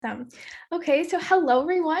Awesome. Okay, so hello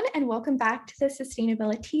everyone, and welcome back to the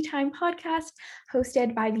Sustainability Time podcast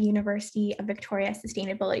hosted by the University of Victoria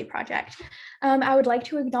Sustainability Project. I would like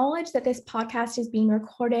to acknowledge that this podcast is being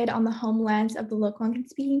recorded on the homelands of the Algonquin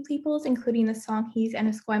speaking peoples, including the Songhees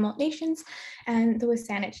and Esquimalt nations and the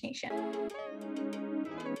Wasanich Nation.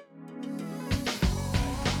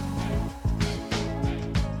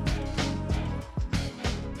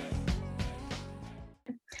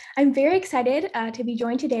 I'm very excited to be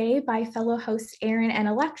joined today by fellow hosts Aaron and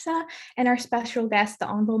Alexa, and our special guest, the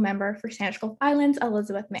Honorable Member for Saanich Gulf Islands,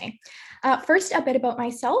 Elizabeth May. First, a bit about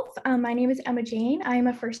myself. My name is Emma Jane. I am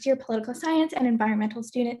a first-year political science and environmental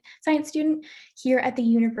science student here at the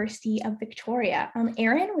University of Victoria.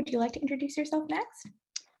 Aaron, would you like to introduce yourself next?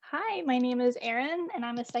 Hi, my name is Erin, and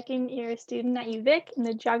I'm a second-year student at UVic in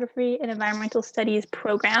the Geography and Environmental Studies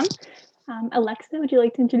program. Alexa, would you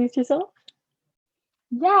like to introduce yourself?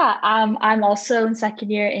 Yeah, I'm also in second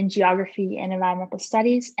year in Geography and Environmental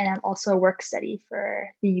Studies, and I'm also a work study for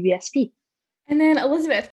the UBSP. And then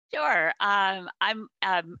Elizabeth. Sure. I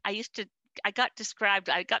got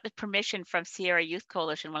the permission from Sierra Youth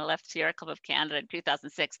Coalition when I left Sierra Club of Canada in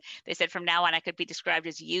 2006. They said from now on I could be described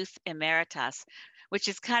as Youth Emeritus, which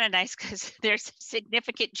is kind of nice because there's a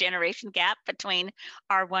significant generation gap between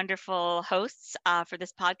our wonderful hosts for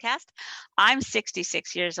this podcast. I'm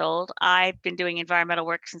 66 years old. I've been doing environmental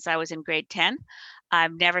work since I was in grade 10.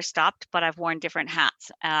 I've never stopped, but I've worn different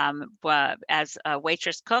hats as a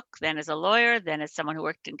waitress cook, then as a lawyer, then as someone who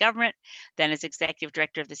worked in government, then as executive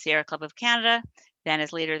director of the Sierra Club of Canada, then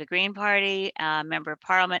as leader of the Green Party, member of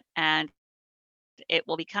Parliament, and it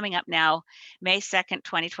will be coming up now. May 2nd,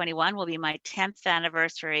 2021 will be my 10th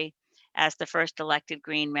anniversary as the first elected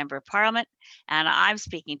Green Member of Parliament. And I'm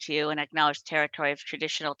speaking to you in acknowledged territory of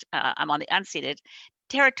traditional, I'm on the unceded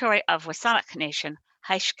territory of Wasanich Nation,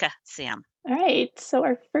 Haishka Siam. All right, so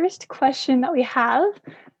our first question that we have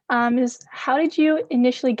is, how did you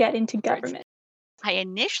initially get into government? I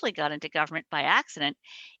initially got into government by accident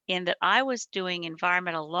in that I was doing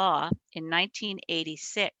environmental law in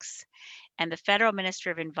 1986. And the federal minister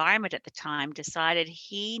of environment at the time decided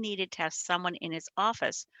he needed to have someone in his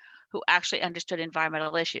office who actually understood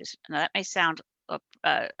environmental issues. Now that may sound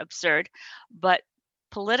absurd, but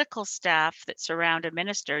political staff that surround a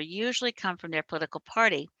minister usually come from their political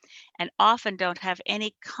party and often don't have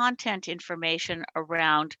any content information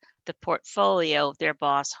around the portfolio their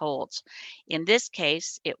boss holds. In this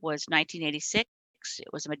case, it was 1986.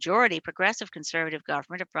 It was a majority progressive conservative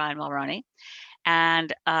government of Brian Mulroney.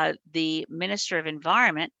 And the Minister of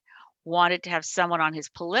Environment wanted to have someone on his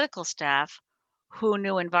political staff who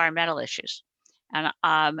knew environmental issues. And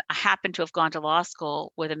I happened to have gone to law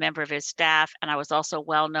school with a member of his staff, and I was also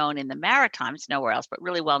well known in the Maritimes, nowhere else, but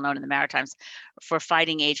really well known in the Maritimes for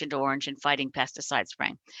fighting Agent Orange and fighting pesticide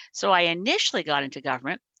spraying. So I initially got into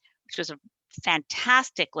government, which was a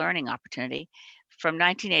fantastic learning opportunity, from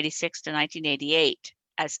 1986 to 1988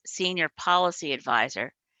 as senior policy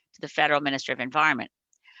advisor to the federal minister of environment.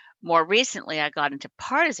 More recently, I got into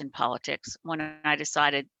partisan politics when I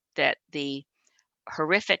decided that the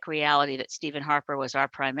horrific reality that Stephen Harper was our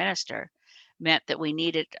prime minister meant that we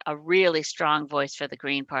needed a really strong voice for the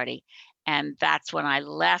Green Party. And that's when I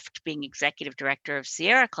left being executive director of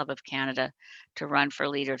Sierra Club of Canada to run for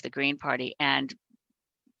leader of the Green Party. And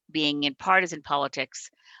being in partisan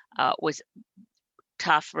politics was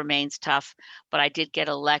tough, remains tough, but I did get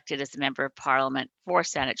elected as a member of Parliament for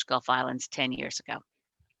Saanich Gulf Islands 10 years ago.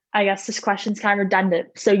 I guess this question's kind of redundant.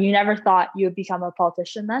 So you never thought you would become a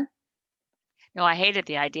politician then? No, I hated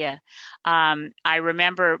the idea. I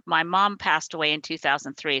remember my mom passed away in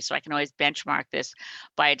 2003, so I can always benchmark this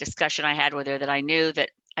by a discussion I had with her that I knew that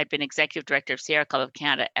I'd been executive director of Sierra Club of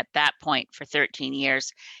Canada at that point for 13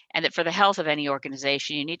 years, and that for the health of any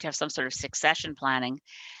organization, you need to have some sort of succession planning.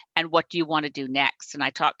 And what do you want to do next? And I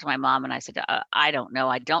talked to my mom and I said, I don't know.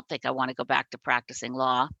 I don't think I want to go back to practicing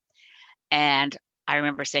law. And I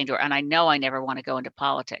remember saying to her, and I know I never want to go into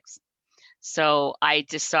politics. So I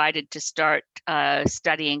decided to start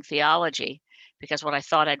studying theology, because what I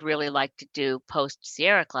thought I'd really like to do post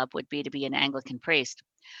Sierra Club would be to be an Anglican priest.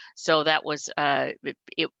 So that was,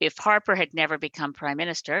 if Harper had never become prime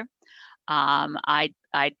minister,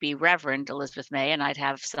 I'd be Reverend Elizabeth May, and I'd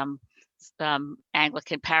have some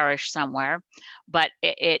Anglican parish somewhere. But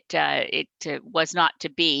it was not to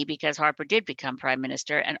be, because Harper did become prime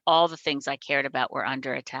minister, and all the things I cared about were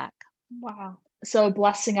under attack. Wow. So a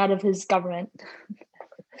blessing out of his government.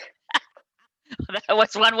 That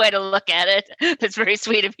was one way to look at it. It's very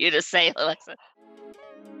sweet of you to say, Alexa.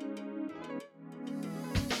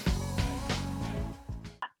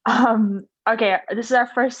 Okay, this is our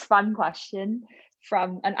first fun question.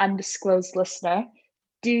 from an undisclosed listener.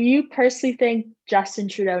 Do you personally think Justin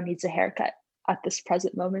Trudeau needs a haircut at this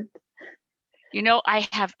present moment? You know,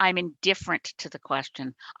 I'm indifferent to the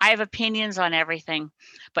question. I have opinions on everything,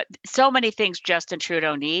 but so many things Justin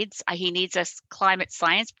Trudeau needs. He needs a climate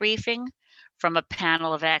science briefing from a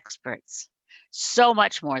panel of experts. So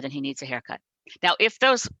much more than he needs a haircut. Now, if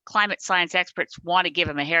those climate science experts want to give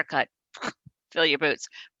him a haircut, fill your boots.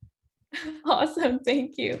 Awesome,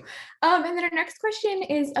 thank you. And then our next question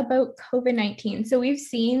is about COVID-19. So we've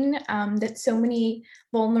seen that so many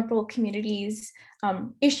vulnerable communities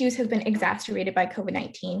issues have been exacerbated by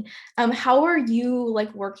COVID-19. How are you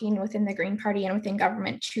working within the Green Party and within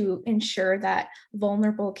government to ensure that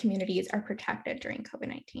vulnerable communities are protected during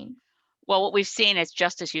COVID-19? Well, what we've seen is,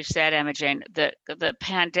 just as you said, Emma Jane, the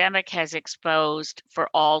pandemic has exposed for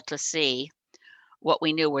all to see what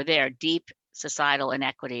we knew were there: deep societal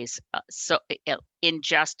inequities,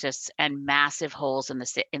 injustice, and massive holes in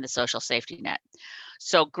the social safety net.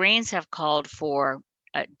 So Greens have called for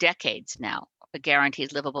decades now a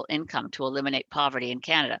guaranteed livable income to eliminate poverty in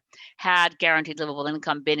Canada. Had guaranteed livable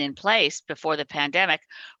income been in place before the pandemic,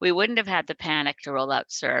 we wouldn't have had the panic to roll out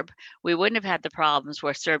CERB. We wouldn't have had the problems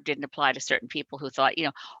where CERB didn't apply to certain people who thought,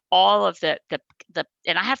 all of the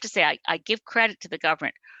and I have to say, I give credit to the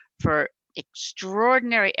government for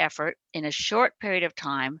extraordinary effort in a short period of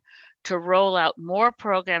time to roll out more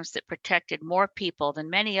programs that protected more people than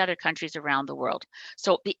many other countries around the world.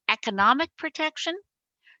 So the economic protection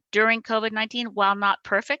during COVID-19, while not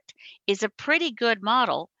perfect, is a pretty good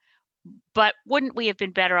model. But wouldn't we have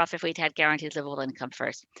been better off if we'd had guaranteed livable income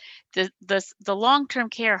first? The long-term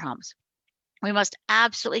care homes. We must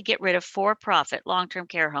absolutely get rid of for-profit long-term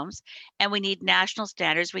care homes, and we need national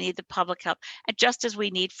standards. We need the public health, and just as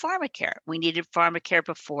we need pharmacare. We needed pharmacare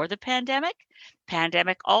before the pandemic.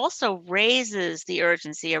 Pandemic also raises the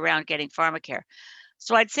urgency around getting pharmacare.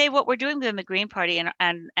 So I'd say what we're doing within the Green Party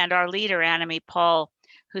and our leader, Annamie Paul,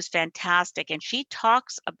 who's fantastic, and she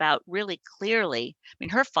talks about really clearly,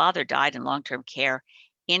 her father died in long-term care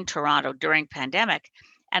in Toronto during pandemic,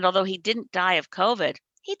 and although he didn't die of COVID,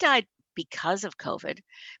 he died because of COVID,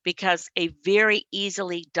 because a very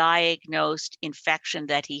easily diagnosed infection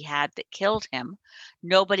that he had that killed him,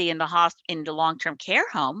 nobody in the long-term care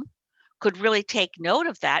home could really take note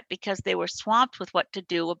of that because they were swamped with what to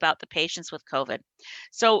do about the patients with COVID.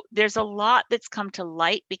 So there's a lot that's come to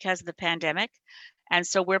light because of the pandemic. And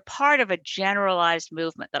so we're part of a generalized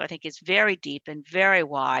movement that I think is very deep and very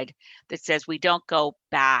wide that says we don't go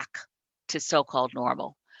back to so-called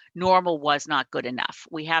normal. Normal was not good enough.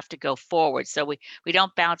 We have to go forward. So we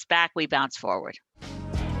don't bounce back, we bounce forward.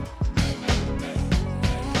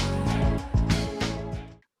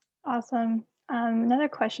 Awesome. Another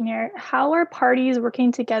question here. How are parties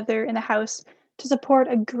working together in the House to support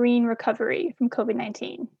a green recovery from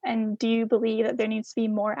COVID-19? And do you believe that there needs to be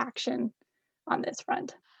more action on this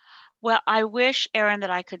front? Well, I wish, Erin, that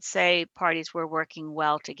I could say parties were working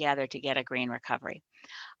well together to get a green recovery.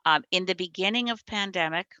 In the beginning of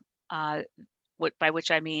pandemic, by which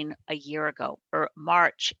I mean a year ago, or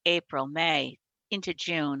March, April, May, into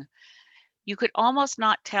June, you could almost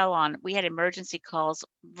not tell we had emergency calls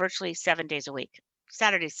virtually 7 days a week,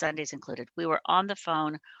 Saturdays, Sundays included. We were on the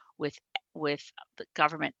phone with the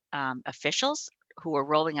government officials who were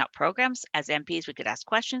rolling out programs. As MPs, we could ask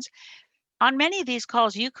questions. On many of these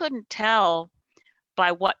calls, you couldn't tell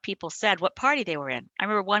by what people said, what party they were in. I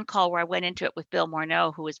remember one call where I went into it with Bill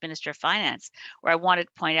Morneau, who was Minister of Finance, where I wanted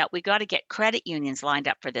to point out, we got to get credit unions lined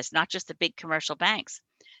up for this, not just the big commercial banks.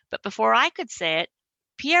 But before I could say it,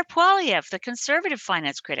 Pierre Poilievre, the conservative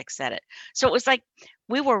finance critic, said it. So it was like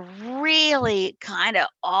we were really kind of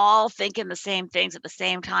all thinking the same things at the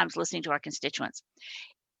same times, listening to our constituents.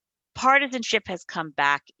 Partisanship has come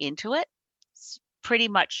back into it. Pretty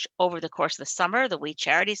much over the course of the summer, the We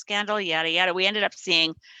Charity scandal, yada, yada, we ended up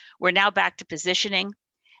seeing we're now back to positioning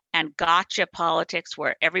and gotcha politics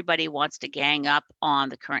where everybody wants to gang up on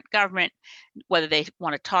the current government, whether they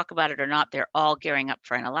want to talk about it or not, they're all gearing up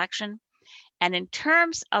for an election. And in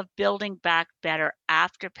terms of building back better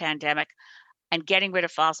after pandemic and getting rid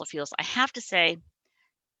of fossil fuels, I have to say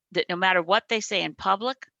that no matter what they say in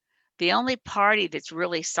public, the only party that's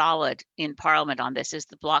really solid in Parliament on this is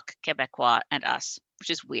the Bloc Québécois and us, which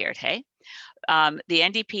is weird, hey? The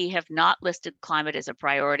NDP have not listed climate as a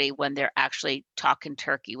priority when they're actually talking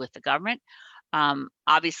turkey with the government.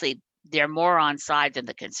 Obviously, they're more on side than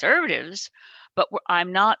the Conservatives, but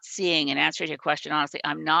I'm not seeing, in answer to your question, honestly,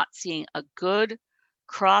 I'm not seeing a good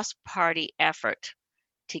cross-party effort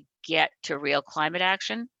to get to real climate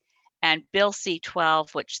action. And Bill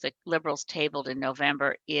C-12, which the Liberals tabled in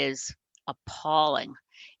November, is appalling.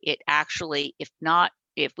 It actually,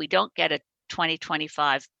 if we don't get a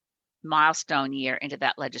 2025 milestone year into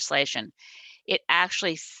that legislation, it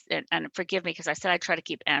actually, and forgive me because I said I try to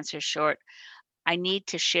keep answers short, I need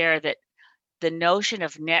to share that the notion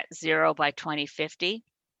of net zero by 2050,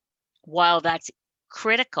 while that's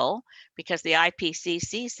critical because the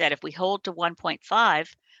IPCC said if we hold to 1.5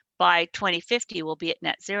 by 2050, we'll be at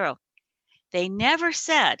net zero. They never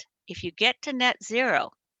said if you get to net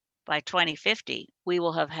zero by 2050, we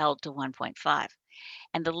will have held to 1.5.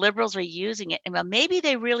 And the Liberals are using it. And well, maybe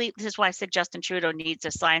they really, this is why I said Justin Trudeau needs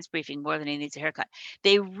a science briefing more than he needs a haircut.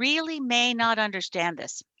 They really may not understand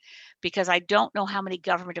this, because I don't know how many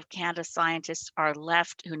Government of Canada scientists are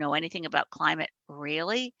left who know anything about climate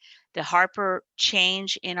really. The Harper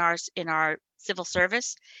change in our civil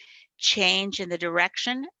service, change in the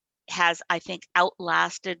direction has, I think,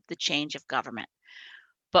 outlasted the change of government.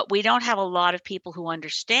 But we don't have a lot of people who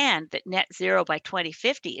understand that net zero by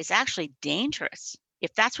 2050 is actually dangerous.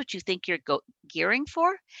 If that's what you think you're gearing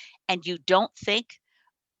for, and you don't think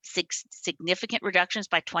significant reductions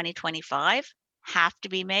by 2025 have to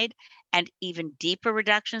be made, and even deeper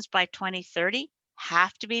reductions by 2030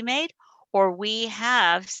 have to be made, or we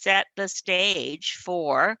have set the stage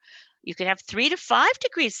for, you could have 3 to 5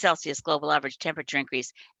 degrees Celsius global average temperature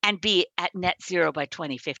increase and be at net zero by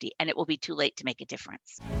 2050, and it will be too late to make a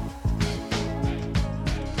difference.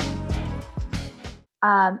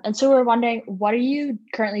 And so we're wondering, what are you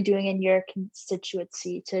currently doing in your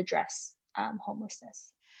constituency to address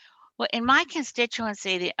homelessness? Well, in my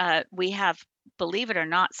constituency, we have, believe it or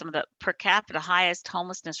not, some of the per capita highest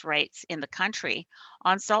homelessness rates in the country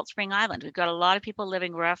on Salt Spring Island. We've got a lot of people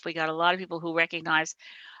living rough. We got a lot of people who recognize,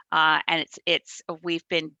 and we've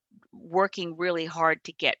been working really hard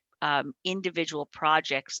to get individual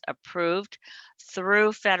projects approved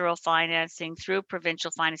through federal financing, through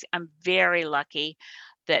provincial financing. I'm very lucky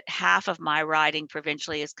that half of my riding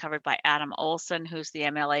provincially is covered by Adam Olson, who's the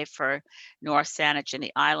MLA for North Saanich and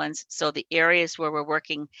the Islands. So the areas where we're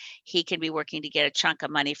working, he can be working to get a chunk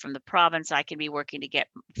of money from the province. I can be working to get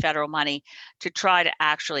federal money to try to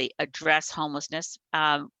actually address homelessness.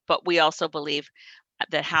 But we also believe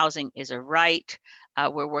that housing is a right.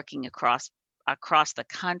 We're working across the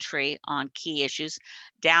country on key issues.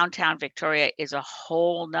 Downtown Victoria is a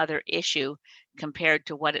whole nother issue compared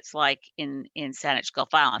to what it's like in Saanich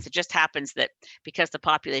Gulf Islands. It just happens that because the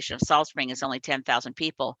population of Salt Spring is only 10,000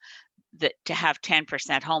 people, that to have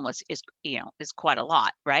 10% homeless is quite a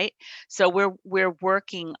lot, right? So we're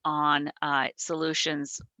working on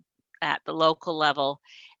solutions at the local level,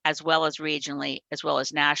 as well as regionally, as well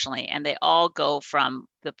as nationally, and they all go from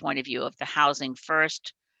the point of view of the housing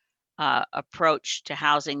first approach to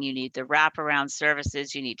housing. You need the wraparound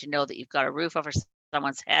services. You need to know that you've got a roof over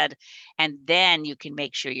someone's head, and then you can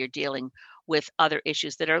make sure you're dealing with other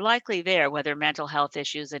issues that are likely there, whether mental health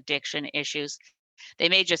issues, addiction issues. They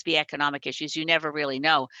may just be economic issues. You never really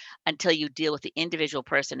know until you deal with the individual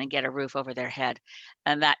person and get a roof over their head.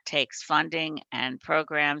 And that takes funding and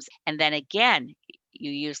programs. And then again,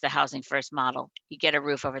 you use the housing first model. You get a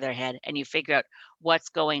roof over their head and you figure out what's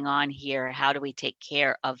going on here. How do we take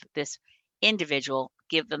care of this individual,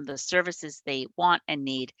 give them the services they want and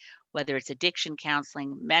need, whether it's addiction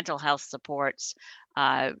counseling, mental health supports,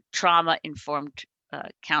 trauma-informed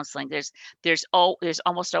counseling. There's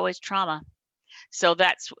almost always trauma. So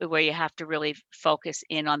that's where you have to really focus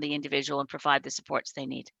in on the individual and provide the supports they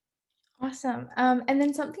need. Awesome. And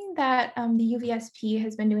then something that the UVSP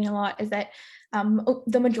has been doing a lot is that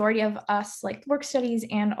the majority of us, like work studies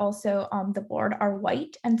and also the board, are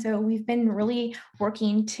white. And so we've been really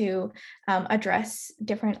working to address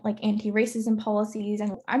different like anti-racism policies.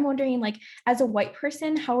 And I'm wondering, like, as a white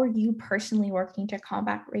person, how are you personally working to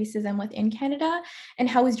combat racism within Canada? And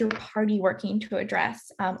how is your party working to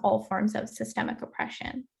address all forms of systemic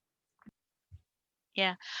oppression?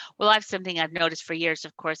 Yeah, well, I've something I've noticed for years,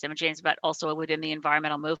 of course, Emma James, but also within the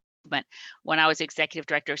environmental movement. When I was executive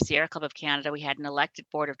director of Sierra Club of Canada, we had an elected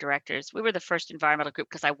board of directors. We were the first environmental group,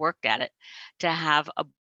 because I worked at it, to have a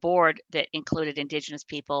board that included Indigenous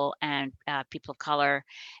people and people of color,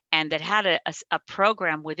 and that had a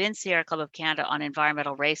program within Sierra Club of Canada on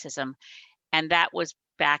environmental racism. And that was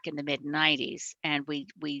back in the mid-90s. And we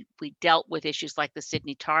dealt with issues like the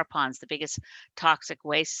Sydney tar ponds. The biggest toxic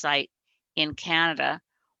waste site in Canada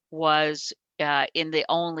was in the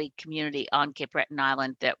only community on Cape Breton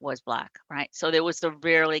Island that was Black, right? So there was a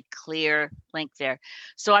really clear link there.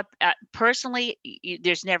 So I personally, you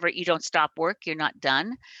don't stop work, you're not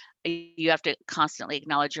done. You have to constantly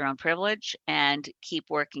acknowledge your own privilege and keep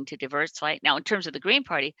working to diversify. Now, in terms of the Green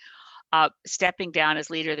Party, stepping down as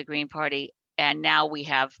leader of the Green Party now we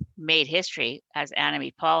have made history, as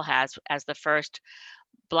Annamie Paul has, as the first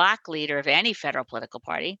Black leader of any federal political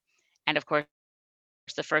party, and of course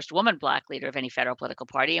the first woman Black leader of any federal political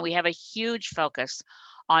party. And we have a huge focus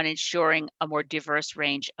on ensuring a more diverse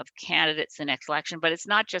range of candidates the next election. But it's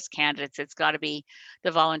not just candidates, it's got to be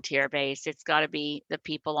the volunteer base, it's got to be the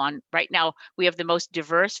people on. Right now we have the most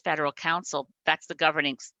diverse federal council. That's the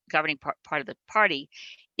governing part of the party,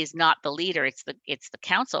 is not the leader, it's the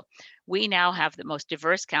council. We now have the most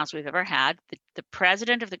diverse council we've ever had. The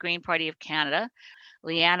president of the Green Party of Canada,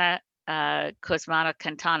 Liana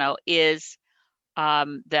Cosmano-Quintano, is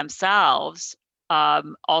themselves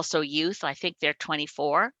also youth. I think they're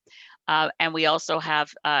 24. And we also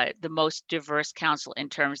have the most diverse council in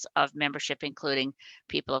terms of membership, including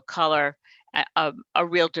people of color, a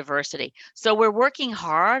real diversity. So we're working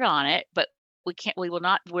hard on it, but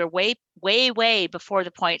we're way before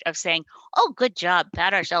the point of saying, oh, good job,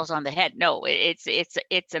 pat ourselves on the head. No,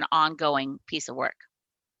 it's an ongoing piece of work.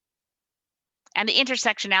 And the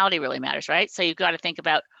intersectionality really matters, right? So you've got to think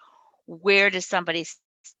about, where does somebody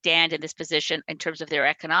stand in this position in terms of their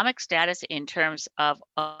economic status, in terms of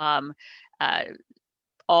all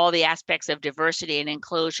the aspects of diversity and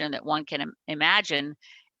inclusion that one can imagine.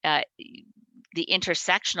 The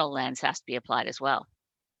intersectional lens has to be applied as well.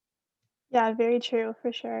 Yeah, very true,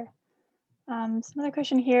 for sure. Another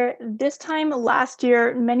question here. This time last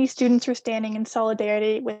year, many students were standing in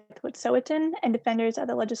solidarity with Wet'suwet'en and defenders of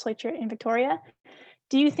the legislature in Victoria.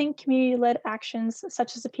 Do you think community-led actions,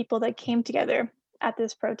 such as the people that came together at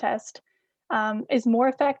this protest, is more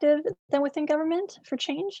effective than within government for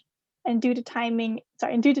change? And due to timing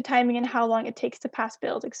and how long it takes to pass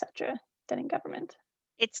bills, etc., than in government?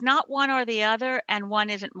 It's not one or the other, and one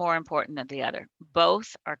isn't more important than the other.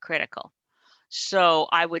 Both are critical. So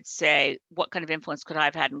I would say, what kind of influence could I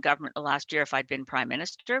have had in government the last year if I'd been prime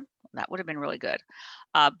minister? That would have been really good.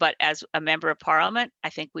 But as a member of parliament, I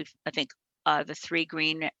think the three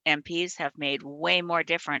Green MPs have made way more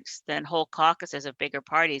difference than whole caucuses of bigger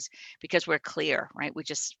parties, because we're clear, right? We're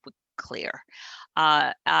clear.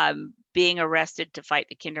 Being arrested to fight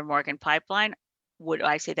the Kinder Morgan pipeline, would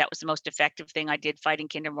I say that was the most effective thing I did fighting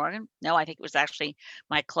Kinder Morgan? No, I think it was actually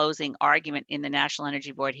my closing argument in the National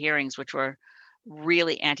Energy Board hearings, which were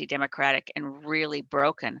really anti-democratic and really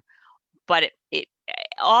broken. But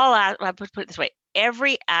I'll put it this way,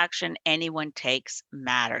 every action anyone takes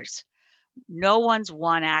matters. No one's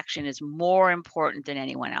one action is more important than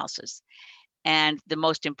anyone else's. And the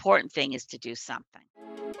most important thing is to do something.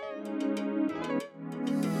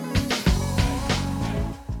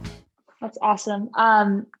 That's awesome.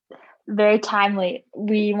 Very timely.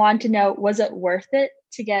 We want to know, was it worth it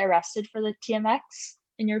to get arrested for the TMX,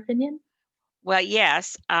 in your opinion? Well,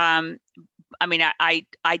 yes. I mean,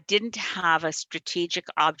 I didn't have a strategic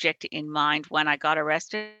object in mind when I got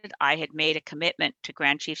arrested. I had made a commitment to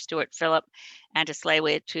Grand Chief Stuart Phillip and to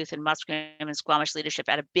Tsleil-Waututh and Musqueam and Squamish leadership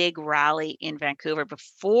at a big rally in Vancouver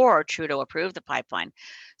before Trudeau approved the pipeline.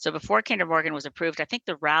 So before Kinder Morgan was approved, I think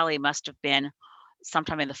the rally must have been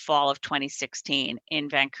sometime in the fall of 2016 in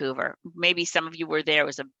Vancouver. Maybe some of you were there. It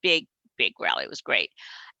was a big rally. It was great.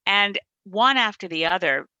 And one after the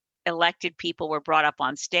other, elected people were brought up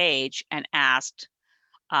on stage and asked,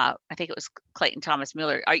 I think it was Clayton Thomas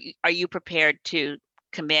Mueller, are you prepared to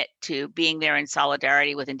commit to being there in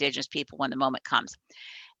solidarity with Indigenous people when the moment comes?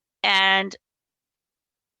 And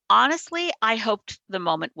honestly, I hoped the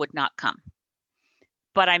moment would not come,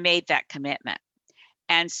 but I made that commitment.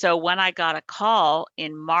 And so when I got a call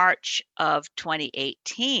in March of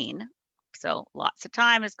 2018, so lots of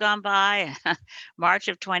time has gone by, March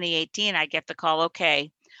of 2018, I get the call,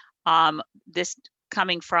 okay, this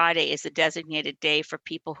coming Friday is a designated day for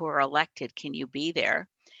people who are elected. Can you be there?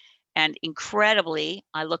 And incredibly,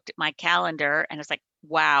 I looked at my calendar and it's like,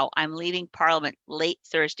 wow, I'm leaving Parliament late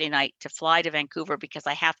Thursday night to fly to Vancouver because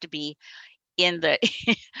I have to be in the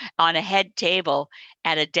on a head table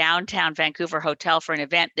at a downtown Vancouver hotel for an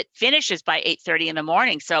event that finishes by 8:30 in the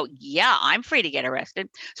morning. So yeah, I'm free to get arrested.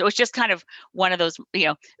 So it's just kind of one of those,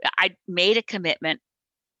 I made a commitment.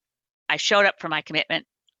 I showed up for my commitment.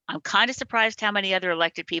 I'm kind of surprised how many other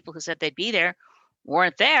elected people who said they'd be there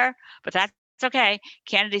weren't there, but that's okay.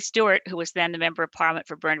 Kennedy Stewart, who was then the member of Parliament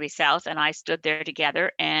for Burnaby South, and I stood there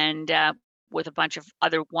together and with a bunch of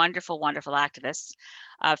other wonderful activists,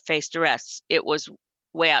 faced arrests. It was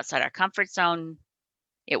way outside our comfort zone.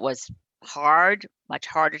 It was hard, much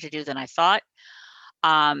harder to do than I thought.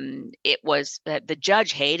 It was, the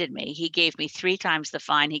judge hated me. He gave me 3 times the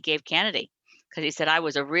fine he gave Kennedy because he said I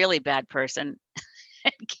was a really bad person.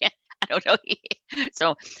 I don't know.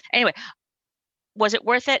 So anyway, was it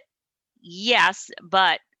worth it? Yes,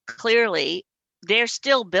 but clearly they're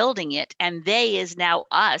still building it, and they is now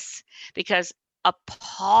us, because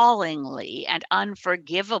appallingly and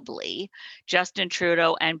unforgivably, Justin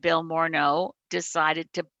Trudeau and Bill Morneau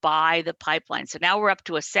decided to buy the pipeline. So now we're up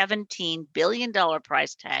to a $17 billion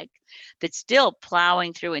price tag that's still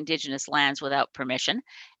plowing through Indigenous lands without permission.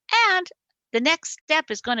 And the next step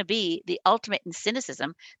is going to be the ultimate in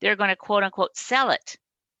cynicism. They're going to quote unquote sell it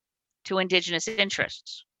to Indigenous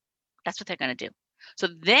interests. That's what they're going to do. So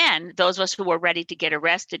then those of us who were ready to get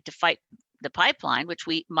arrested to fight the pipeline, which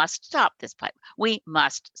we must stop this pipe. We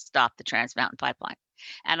must stop the Trans Mountain Pipeline.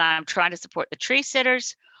 And I'm trying to support the tree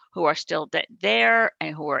sitters who are still there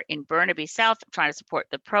and who are in Burnaby South. I'm trying to support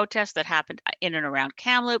the protests that happened in and around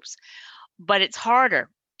Kamloops. But it's harder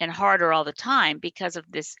and harder all the time because of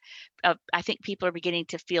this. I think people are beginning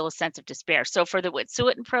to feel a sense of despair. So for the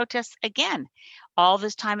Wet'suwet'en protests, again, all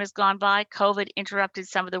this time has gone by. COVID interrupted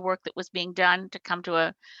some of the work that was being done to come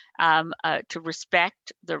to to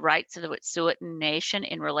respect the rights of the Wet'suwet'en Nation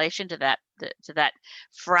in relation to that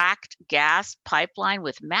fracked gas pipeline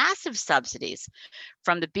with massive subsidies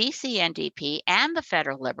from the BC NDP and the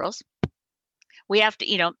federal Liberals. We have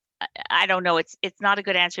to, I don't know. It's not a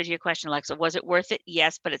good answer to your question, Alexa. Was it worth it?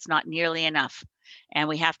 Yes, but it's not nearly enough, and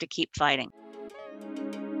we have to keep fighting.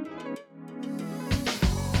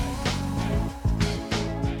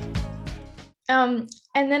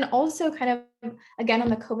 And then also kind of, again, on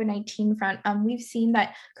the COVID-19 front, we've seen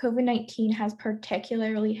that COVID-19 has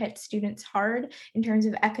particularly hit students hard in terms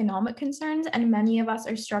of economic concerns, and many of us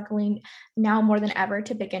are struggling now more than ever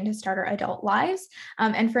to begin to start our adult lives.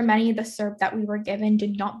 And for many, the CERB that we were given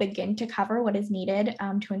did not begin to cover what is needed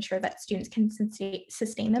to ensure that students can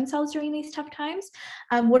sustain themselves during these tough times.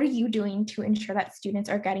 What are you doing to ensure that students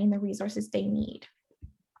are getting the resources they need?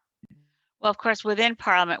 Well, of course, within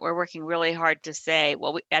Parliament, we're working really hard to say,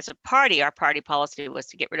 well, as a party, our party policy was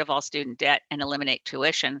to get rid of all student debt and eliminate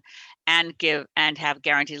tuition and have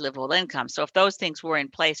guaranteed livable income. So if those things were in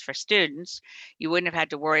place for students, you wouldn't have had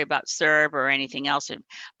to worry about CERB or anything else.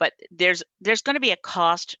 But there's going to be a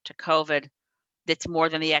cost to COVID that's more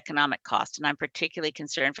than the economic cost. And I'm particularly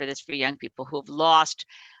concerned for this for young people who have lost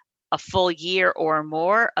a full year or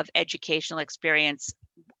more of educational experience,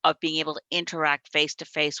 of being able to interact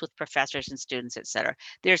face-to-face with professors and students, et cetera.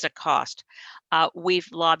 There's a cost. We've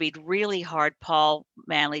lobbied really hard, Paul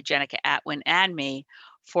Manley, Jenica Atwin, and me,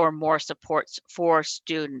 for more supports for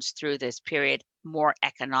students through this period, more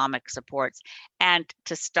economic supports, and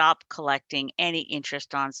to stop collecting any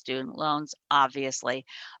interest on student loans, obviously,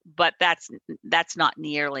 but that's not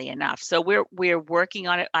nearly enough. So we're working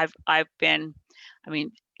on it. I've been,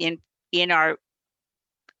 in our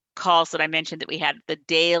calls that I mentioned that we had, the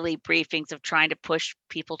daily briefings of trying to push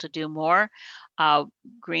people to do more.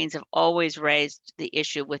 Greens have always raised the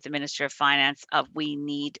issue with the Minister of Finance of we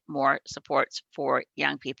need more supports for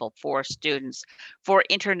young people, for students, for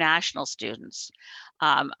international students.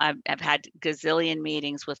 I've had gazillion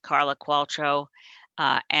meetings with Carla Qualtrough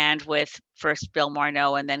and with first Bill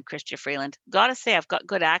Morneau and then Chrystia Freeland. Gotta say, I've got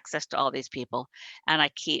good access to all these people, and I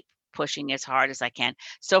keep pushing as hard as I can.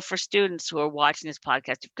 So for students who are watching this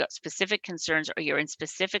podcast, you've got specific concerns or you're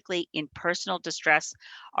specifically in personal distress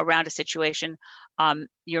around a situation,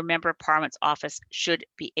 your member of Parliament's office should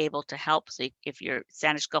be able to help. So if you're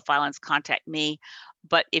Saanich Gulf Islands, contact me.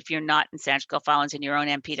 But if you're not in Saanich Gulf Islands and your own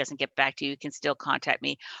MP doesn't get back to you, you can still contact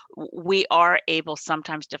me. We are able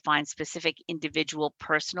sometimes to find specific individual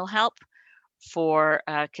personal help for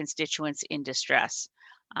constituents in distress.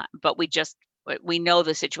 But we know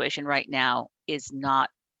the situation right now is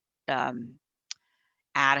not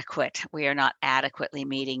adequate. We are not adequately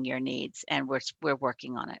meeting your needs, and we're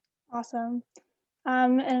working on it. Awesome.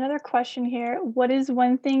 And another question here: what is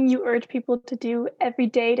one thing you urge people to do every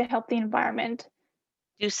day to help the environment?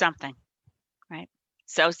 Do something, right?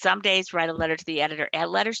 So some days write a letter to the editor.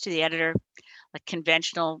 Letters to the editor, like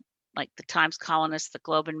conventional, like the Times Colonist, the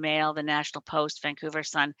Globe and Mail, the National Post, Vancouver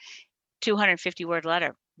Sun, 250-word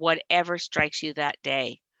letter. Whatever strikes you that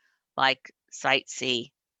day, like Site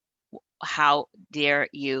C, how dare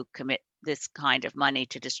you commit this kind of money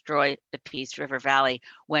to destroy the Peace River Valley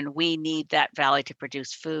when we need that valley to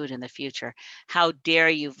produce food in the future? How dare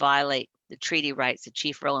you violate the treaty rights of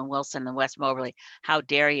Chief Roland Wilson and West Moberly? How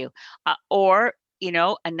dare you? Or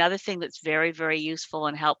another thing that's very, very useful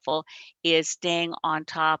and helpful is staying on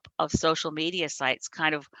top of social media sites,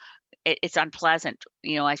 kind of. It's unpleasant.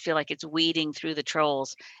 I feel like it's weeding through the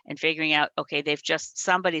trolls and figuring out, okay,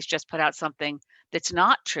 somebody's just put out something that's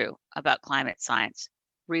not true about climate science.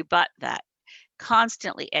 Rebut that.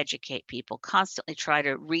 Constantly educate people, constantly try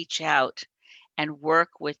to reach out and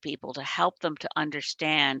work with people to help them to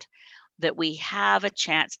understand that we have a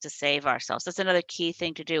chance to save ourselves. That's another key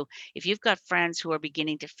thing to do. If you've got friends who are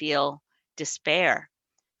beginning to feel despair,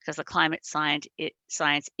 because the climate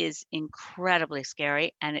science is incredibly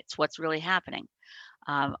scary, and it's what's really happening.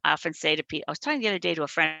 I often say to people, I was talking the other day to a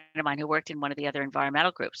friend of mine who worked in one of the other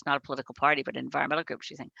environmental groups, not a political party, but an environmental group.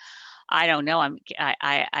 She's saying, I don't know.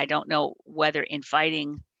 I don't know whether in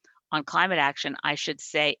fighting on climate action, I should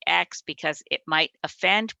say X, because it might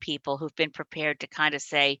offend people who've been prepared to kind of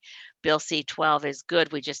say, Bill C-12 is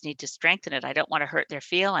good, we just need to strengthen it. I don't want to hurt their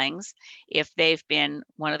feelings if they've been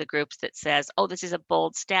one of the groups that says, oh, this is a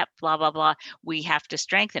bold step, blah, blah, blah, we have to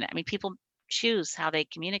strengthen it. I mean, people choose how they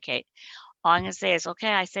communicate. All I'm going to say is,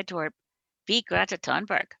 okay, I said to her, be Greta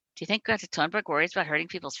Thunberg. Do you think Greta Thunberg worries about hurting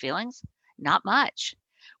people's feelings? Not much.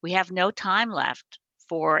 We have no time left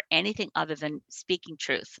for anything other than speaking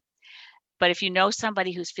truth. But if you know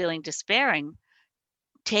somebody who's feeling despairing,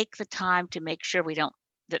 take the time to make sure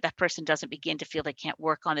that person doesn't begin to feel they can't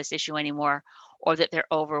work on this issue anymore, or that they're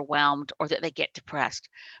overwhelmed, or that they get depressed,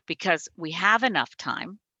 because we have enough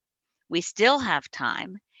time. We still have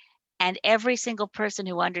time. And every single person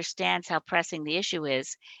who understands how pressing the issue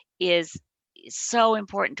is so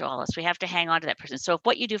important to all of us. We have to hang on to that person. So if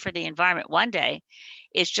what you do for the environment one day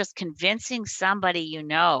is just convincing somebody you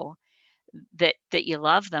know that you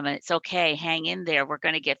love them and it's okay, hang in there, we're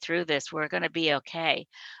going to get through this, we're going to be okay.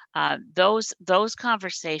 Those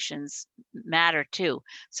conversations matter too.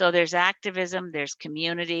 So there's activism, there's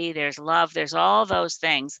community, there's love, there's all those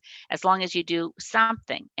things, as long as you do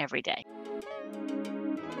something every day.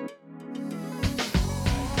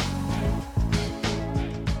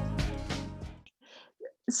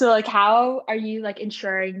 So like, how are you like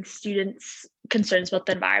ensuring students' concerns about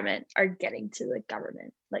the environment are getting to the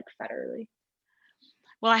government, like federally?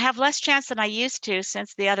 Well, I have less chance than I used to,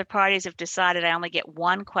 since the other parties have decided I only get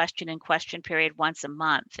one question in question period once a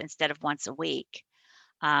month instead of once a week.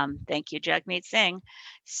 Thank you, Jagmeet Singh.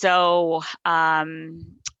 So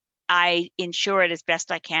I ensure it as best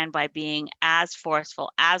I can by being as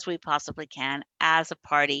forceful as we possibly can as a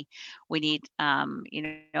party. We need, I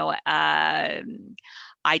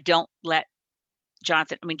don't let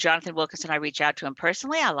Jonathan Wilkinson, I reach out to him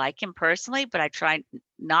personally. I like him personally, but I try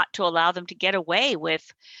not to allow them to get away with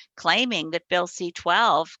claiming that Bill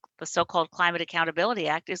C-12, the so-called Climate Accountability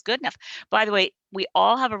Act, is good enough. By the way, we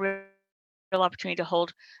all have a real opportunity to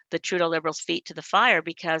hold the Trudeau Liberals' feet to the fire,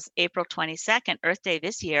 because April 22nd, Earth Day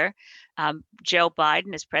this year, Joe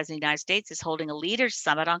Biden, as President of the United States, is holding a leaders'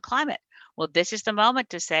 summit on climate. Well, this is the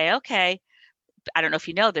moment to say, okay, I don't know if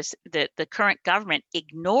you know this, the current government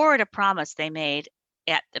ignored a promise they made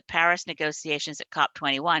at the Paris negotiations at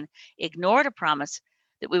COP21, ignored a promise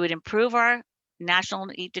that we would improve our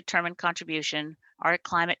nationally determined contribution, our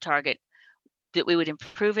climate target, that we would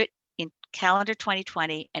improve it in calendar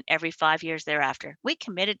 2020 and every 5 years thereafter. We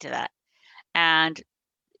committed to that, and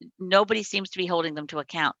nobody seems to be holding them to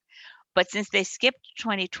account. But since they skipped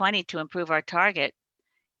 2020 to improve our target,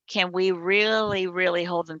 can we really, really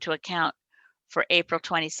hold them to account for April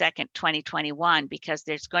 22nd, 2021, because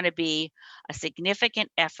there's going to be a significant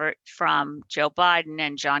effort from Joe Biden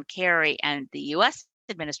and John Kerry and the US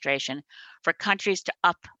administration for countries to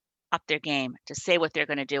up their game, to say what they're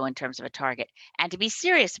going to do in terms of a target and to be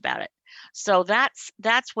serious about it. So that's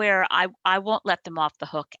where I won't let them off the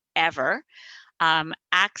hook ever. And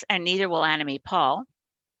neither will Annamie Paul.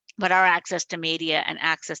 But our access to media and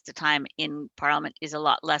access to time in Parliament is a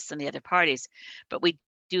lot less than the other parties. But we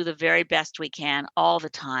do the very best we can all the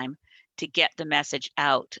time to get the message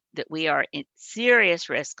out that we are in serious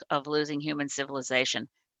risk of losing human civilization.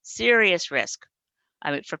 Serious risk.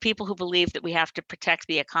 I mean, for people who believe that we have to protect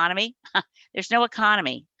the economy, there's no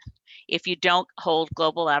economy if you don't hold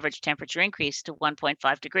global average temperature increase to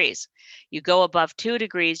 1.5 degrees. You go above 2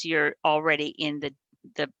 degrees, you're already in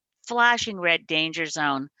the flashing red danger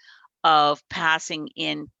zone of passing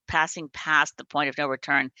past the point of no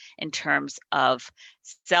return in terms of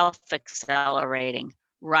self-accelerating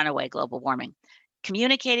runaway global warming.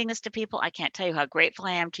 Communicating this to people, I can't tell you how grateful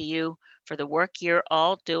I am to you for the work you're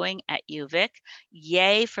all doing at UVic.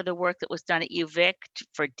 Yay for the work that was done at UVic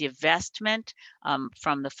for divestment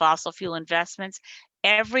from the fossil fuel investments.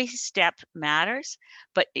 Every step matters,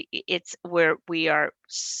 but it's where we are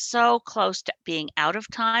so close to being out of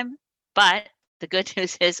time, but the good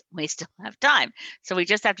news is we still have time. So we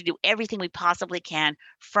just have to do everything we possibly can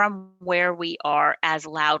from where we are as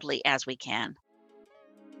loudly as we can.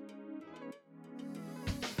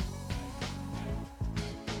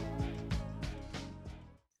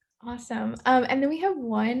 Awesome. And then we have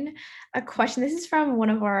a question. This is from one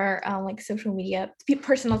of our like social media,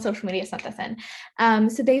 personal social media sent this in.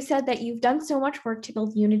 So they said that you've done so much work to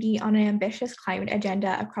build unity on an ambitious climate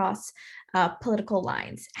agenda across political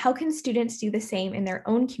lines. How can students do the same in their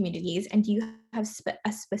own communities? And do you have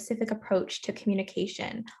a specific approach to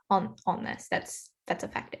communication on this that's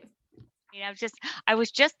effective? I was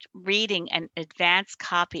just reading an advanced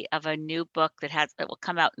copy of a new book that will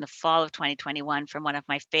come out in the fall of 2021 from one of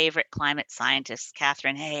my favorite climate scientists,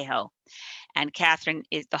 Katharine Hayhoe. And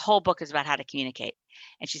the whole book is about how to communicate.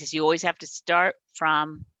 And she says, you always have to start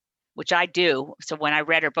from, which I do. So when I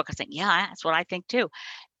read her book, I was thinking, yeah, that's what I think too.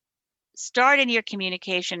 Start in your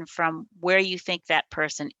communication from where you think that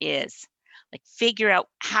person is. Like figure out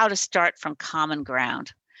how to start from common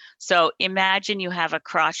ground. So imagine you have a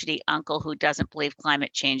crotchety uncle who doesn't believe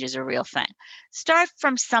climate change is a real thing. Start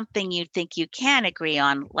from something you think you can agree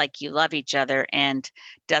on, like you love each other and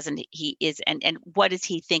and what does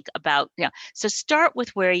he think about, so start with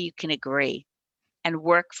where you can agree and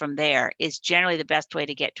work from there is generally the best way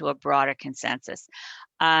to get to a broader consensus.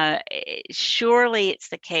 Surely it's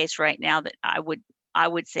the case right now that I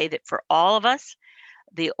would say that for all of us,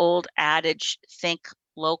 the old adage, think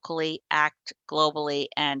locally, act globally,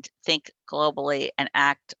 and think globally and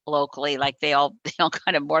act locally, like they all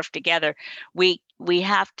kind of morph together. We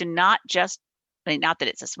have to not that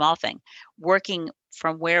it's a small thing, working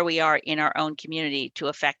from where we are in our own community to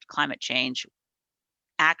affect climate change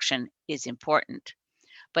action is important.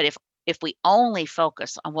 But if we only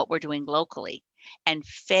focus on what we're doing locally and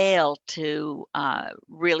fail to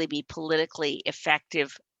really be politically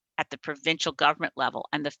effective at the provincial government level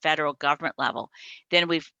and the federal government level, then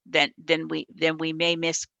we may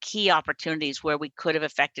miss key opportunities where we could have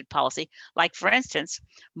affected policy. Like, for instance,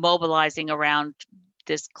 mobilizing around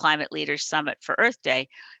this Climate Leaders Summit for Earth Day,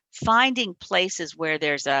 finding places where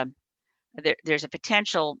there's a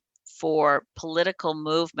potential for political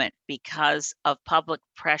movement because of public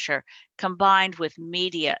pressure combined with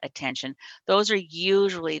media attention. Those are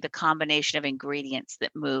usually the combination of ingredients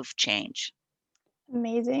that move change.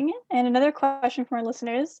 Amazing. And another question from our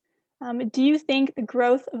listeners. Do you think the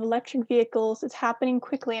growth of electric vehicles is happening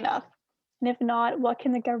quickly enough? And if not, what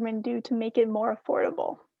can the government do to make it more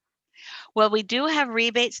affordable? Well, we do have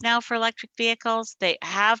rebates now for electric vehicles. They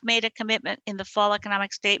have made a commitment in the fall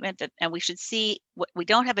economic statement and we should see, we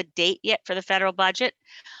don't have a date yet for the federal budget,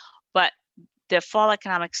 but the fall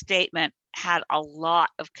economic statement had a lot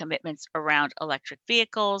of commitments around electric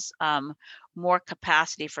vehicles, more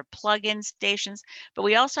capacity for plug-in stations. But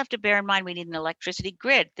we also have to bear in mind we need an electricity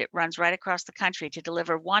grid that runs right across the country to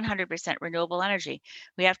deliver 100% renewable energy.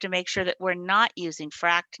 We have to make sure that we're not using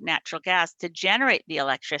fracked natural gas to generate the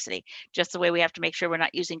electricity, just the way we have to make sure we're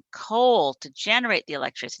not using coal to generate the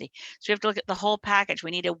electricity. So we have to look at the whole package.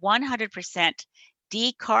 We need a 100%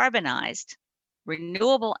 decarbonized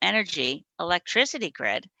renewable energy electricity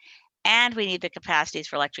grid, and we need the capacities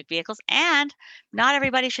for electric vehicles, and not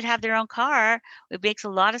everybody should have their own car. It makes a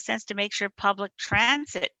lot of sense to make sure public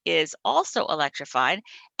transit is also electrified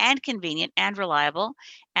and convenient and reliable,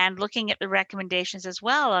 and looking at the recommendations as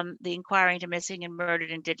well, the Inquiry into Missing and Murdered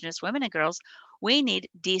Indigenous Women and Girls, we need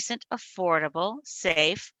decent, affordable,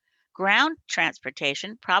 safe ground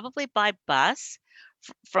transportation, probably by bus,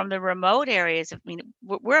 from the remote areas.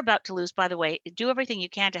 We're about to lose, by the way, do everything you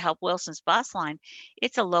can to help Wilson's Bus Line.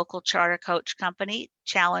 It's a local charter coach company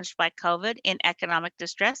challenged by COVID in economic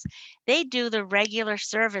distress. They do the regular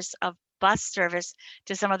service of bus service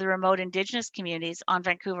to some of the remote Indigenous communities on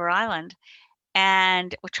Vancouver Island.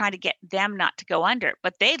 And we're trying to get them not to go under,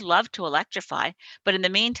 but they'd love to electrify. But in the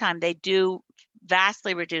meantime, they do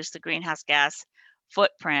vastly reduce the greenhouse gas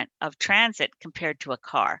footprint of transit compared to a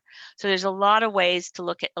car. So there's a lot of ways to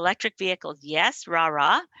look at electric vehicles. Yes,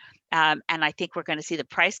 rah. And I think we're going to see the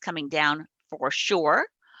price coming down for sure.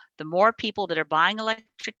 The more people that are buying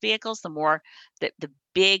electric vehicles, the more the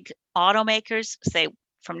big automakers say,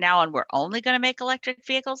 from now on, we're only going to make electric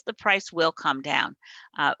vehicles, the price will come down.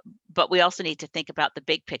 But we also need to think about the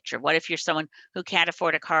big picture. What if you're someone who can't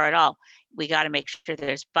afford a car at all? We got to make sure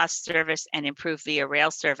there's bus service and improved via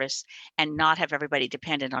rail service and not have everybody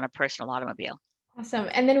dependent on a personal automobile. Awesome.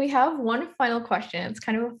 And then we have one final question. It's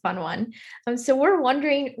kind of a fun one. So we're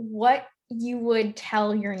wondering what you would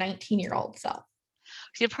tell your 19-year-old self.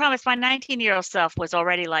 So you promise, my 19-year-old self was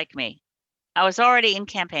already like me. I was already in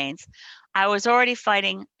campaigns. I was already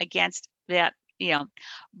fighting against that,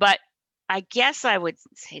 but I guess I would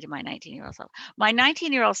say to my 19-year-old self, my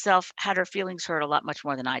 19-year-old self had her feelings hurt a lot much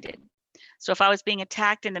more than I did. So if I was being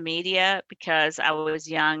attacked in the media because I was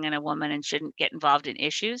young and a woman and shouldn't get involved in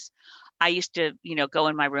issues, I used to, go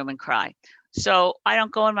in my room and cry. So I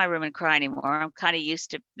don't go in my room and cry anymore. I'm kind of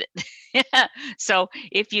used to So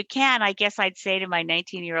if you can, I guess I'd say to my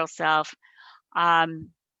 19-year-old self, don't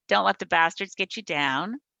let the bastards get you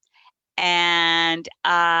down. And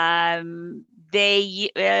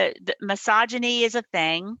the misogyny is a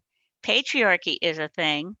thing, patriarchy is a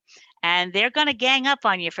thing, and they're going to gang up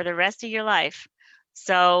on you for the rest of your life.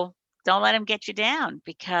 So don't let them get you down,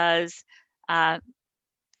 because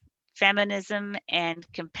feminism and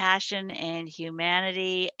compassion and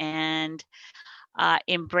humanity and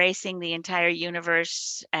embracing the entire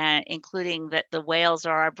universe, including that the whales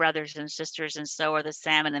are our brothers and sisters, and so are the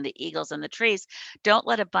salmon and the eagles and the trees. Don't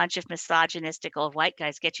let a bunch of misogynistic old white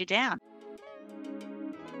guys get you down.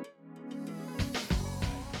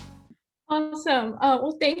 Awesome.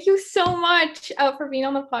 Well, thank you so much for being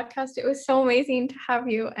on the podcast. It was so amazing to have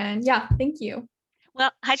you. And yeah, thank you.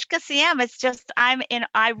 Well, HCM, it's just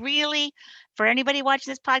I really, for anybody watching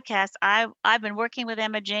this podcast, I've been working with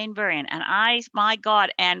Emma Jane Burrion, and my God,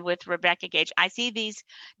 and with Rebecca Gage, I see these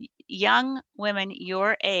young women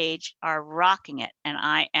your age are rocking it, and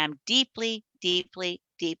I am deeply, deeply,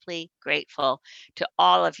 deeply grateful to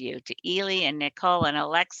all of you, to Ely and Nicole and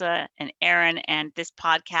Alexa and Erin and this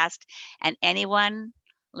podcast, and anyone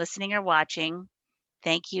listening or watching.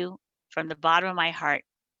 Thank you from the bottom of my heart.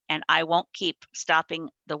 And I won't keep stopping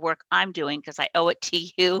the work I'm doing, because I owe it to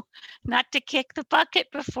you not to kick the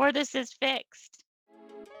bucket before this is fixed.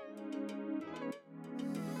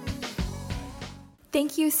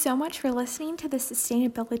 Thank you so much for listening to the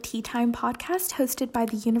Sustainability Time podcast hosted by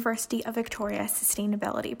the University of Victoria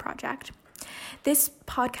Sustainability Project. This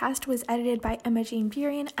podcast was edited by Emma Jane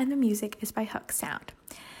Burrion, and the music is by Hook Sound.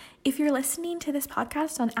 If you're listening to this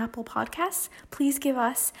podcast on Apple Podcasts, please give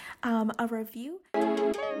us a review.